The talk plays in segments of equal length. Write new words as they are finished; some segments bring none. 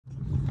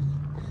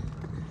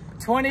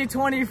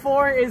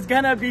2024 is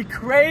gonna be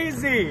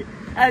crazy.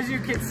 As you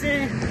can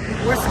see,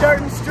 we're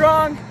starting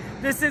strong.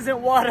 This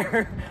isn't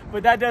water,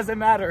 but that doesn't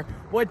matter.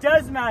 What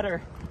does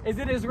matter is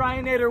it is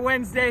Ryanator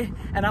Wednesday,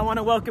 and I want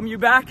to welcome you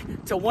back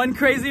to One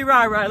Crazy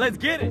Ride. Let's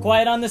get it.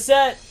 Quiet on the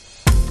set.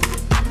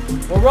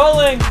 We're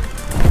rolling.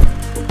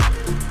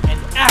 And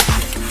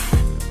action.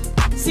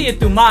 See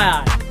it through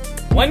my eye.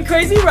 One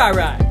Crazy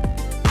Ride.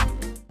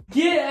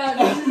 Get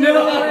out of here.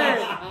 No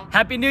way.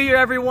 Happy New Year,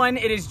 everyone.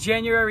 It is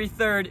January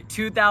 3rd,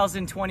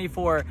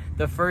 2024,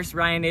 the first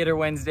Ryanator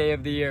Wednesday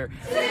of the year.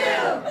 2, 1.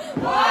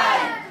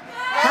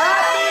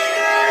 Happy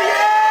New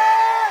Year!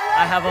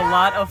 I have a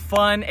lot of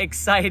fun,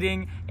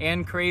 exciting,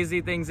 and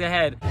crazy things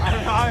ahead.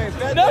 But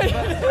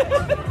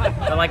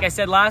like I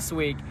said last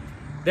week,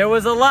 there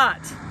was a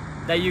lot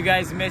that you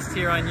guys missed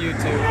here on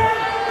YouTube.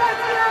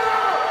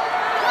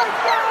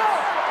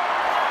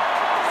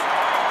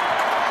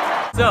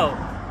 So,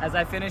 as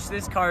I finish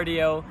this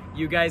cardio,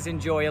 you guys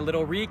enjoy a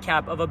little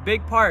recap of a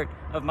big part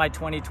of my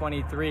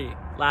 2023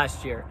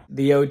 last year.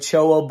 The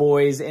Ochoa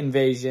boys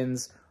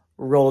invasions.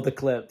 Roll the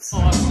clips.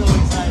 Oh, I'm so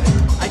excited.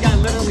 I got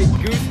literally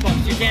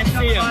goosebumps. You can't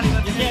see them.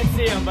 You can't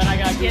see them, but I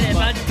got goosebumps. Get it,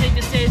 about to take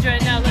the stage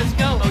right now. Let's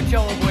go.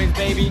 Ochoa boys,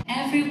 baby.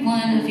 Every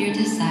one of your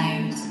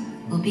desires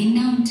will be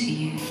known to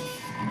you.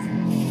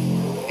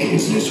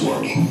 Is this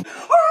working?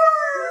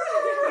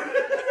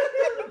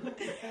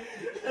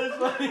 That's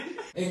funny.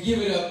 And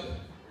give it up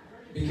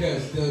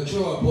because the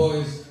Ochoa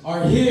boys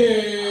are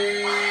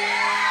here.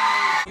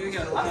 Here we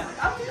go.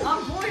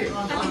 I'm point.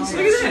 Look at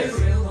this.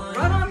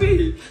 Right on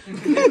me.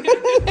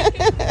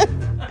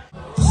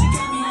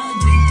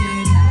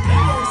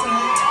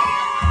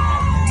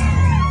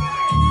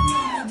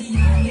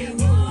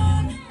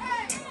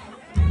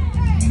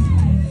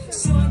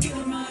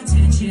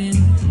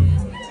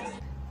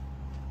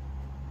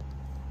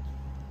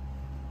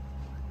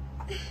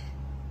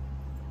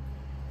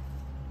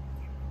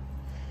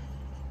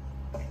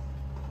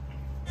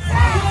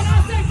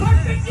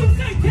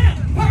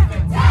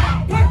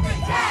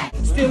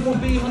 Still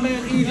won't be my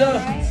man either.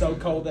 So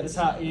cold that it's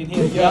hot in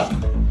here. Yeah.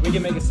 We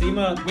can make a steam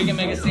up. We can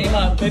make a steam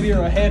up. Maybe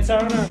you're a head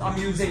turner. I'm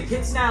using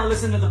hits now.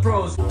 Listen to the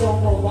pros. With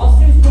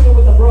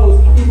the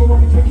bros. Even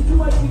when we drinking too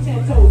much, we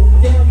 10 toes.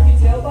 Damn, you can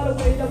tell by the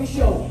way that we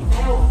show.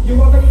 Now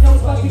you already know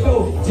it's about to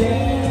go.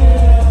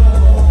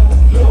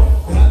 Damn. Yo,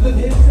 have the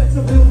hits, that's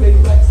a real big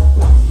flex.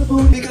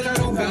 Because I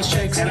don't bounce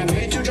checks and I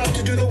made you drop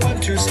to do the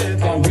 1-2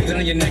 step. I'm breathing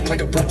on your neck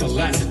like a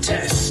breathalyzer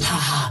test.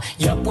 Haha,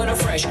 yup, when I'm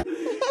fresh. Make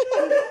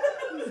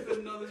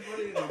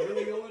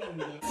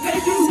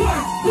you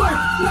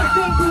work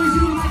them boys,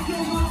 you like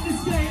them off the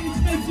stage.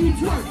 Make you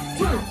twerk,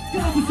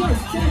 down the surf.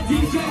 That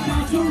DJ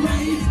got to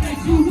rage.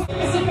 Make you work.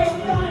 It's a very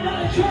fine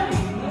on the track.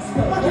 Let's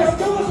go. Let's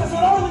do this, that's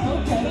what all of them.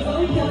 Okay, let's go.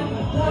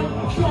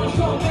 One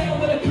strong man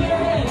with a clear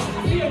head.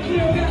 See a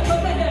clear guy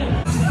from the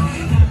head.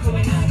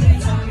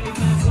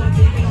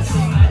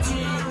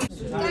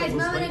 Guys,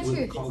 moment of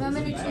truth.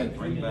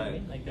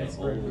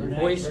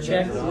 Voice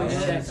check. All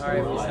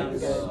right, we sound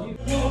good.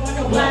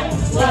 Black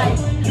light.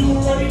 You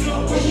already know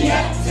where she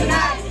at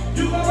tonight.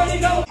 You already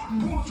know.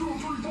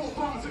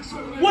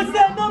 What's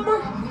that number?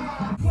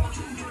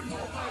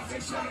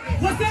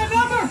 What's that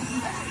number?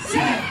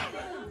 10.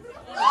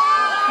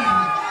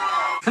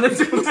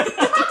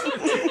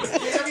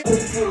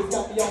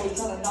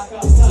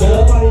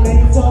 Everybody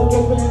make it so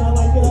open and I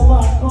like it a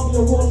lot. Call me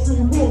a Wall Street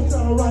wolf,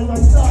 trying to rise like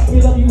stock.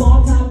 We love you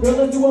long time, girl,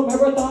 let's do a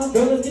marathon.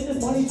 Girl, let's get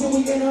this money till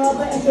we enter up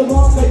the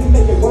echelon. Baby,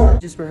 make it work.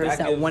 Just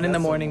rehearsed at 1 in the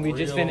morning. We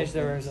just finished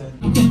the rehearsal.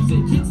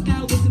 Kids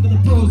now listen to the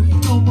pros.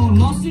 No more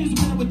losses,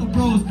 winning with the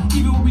bros.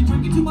 Even when we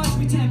drinking too much,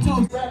 we 10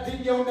 toes. Rap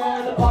video now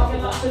in the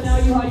parking lot, so now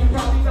you how you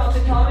probably felt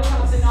the car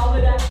cops and all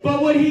of that.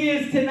 But what he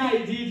is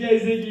tonight, DJ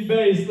Ziggy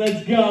Bass.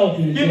 Let's go.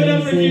 Give it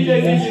up for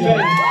DJ Ziggy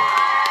Bass.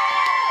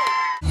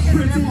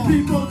 Pretty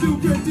people do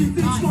pretty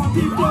things. Strong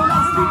people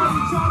are speaking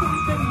each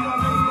other's baby.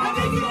 I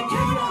think you don't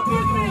care about me.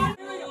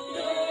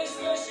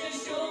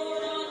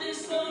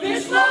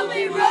 This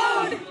lonely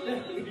road.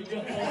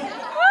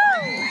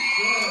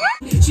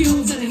 She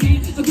holds out a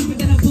hand, a group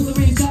that I pull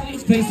her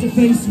inside. Face to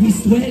face, we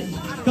sweat.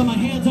 Got my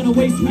hands on her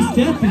waist, we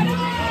stepping.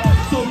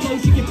 So low,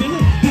 she can feel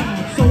it.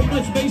 So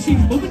much bass, she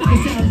moving to the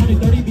sound.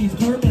 130 beats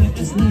per minute.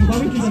 That's really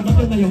worried because I'm not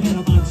gonna lay your head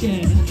on my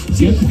chest.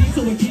 She a queen,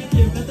 so I can't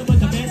give nothing but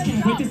the best.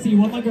 Can't wait to see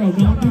what my girl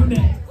gonna do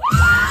next.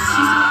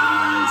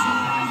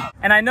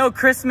 And I know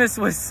Christmas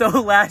was so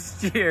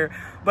last year,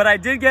 but I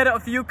did get a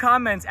few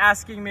comments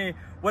asking me,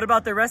 what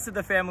about the rest of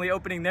the family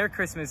opening their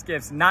Christmas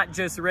gifts, not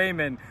just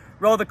Raymond?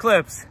 Roll the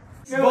clips.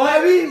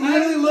 Bobby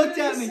literally looked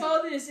at me. I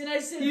saw this and I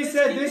said, He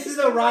said, this is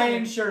a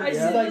Ryan shirt. I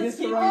said, this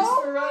is for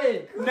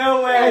Ryan.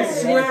 No way, I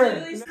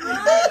swear.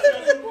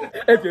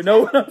 If you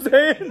know what I'm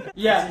saying.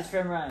 Yeah. This is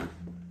from Ryan.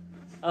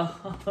 Oh,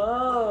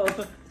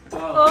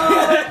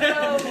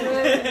 no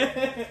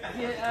way.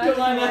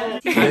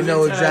 I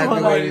know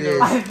exactly what it is.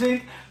 I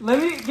think, let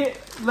me think.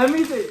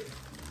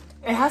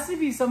 It has to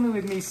be something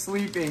with me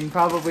sleeping,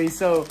 probably,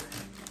 so,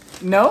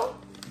 no?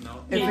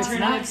 No. If Okay, it's turn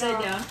not, it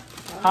upside down.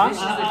 Huh?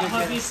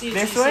 How do you see it?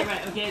 This See way?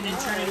 right. Okay, and then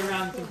turn it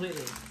around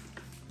completely.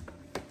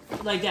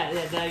 Like that.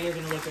 Yeah, now you're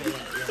gonna look at that.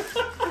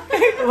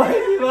 Why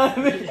is he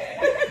laughing?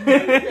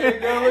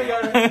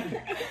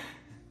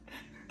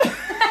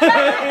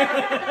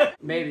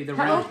 Maybe the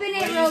realm. Open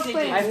it real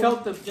quick. I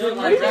felt the. Don't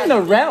What do you mean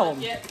the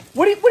realm?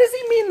 What does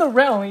he mean the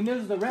realm? He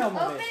knows the realm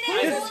of Open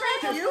it. it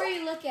before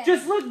you look at it.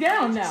 Just look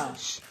down now.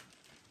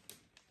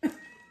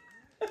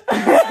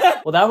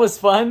 Well, that was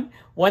fun.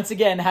 Once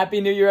again,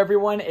 Happy New Year,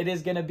 everyone. It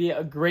is going to be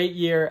a great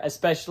year,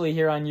 especially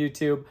here on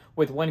YouTube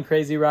with One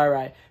Crazy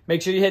Rai.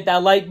 Make sure you hit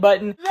that like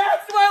button.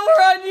 That's why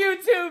we're on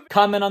YouTube.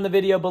 Comment on the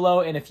video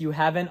below, and if you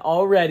haven't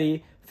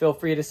already, feel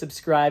free to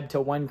subscribe to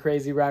One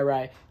Crazy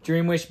Rai.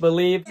 Dream, wish,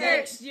 believe.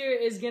 Next year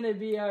is gonna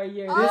be our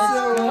year.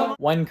 Oh.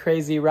 One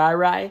Crazy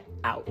Rai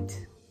out.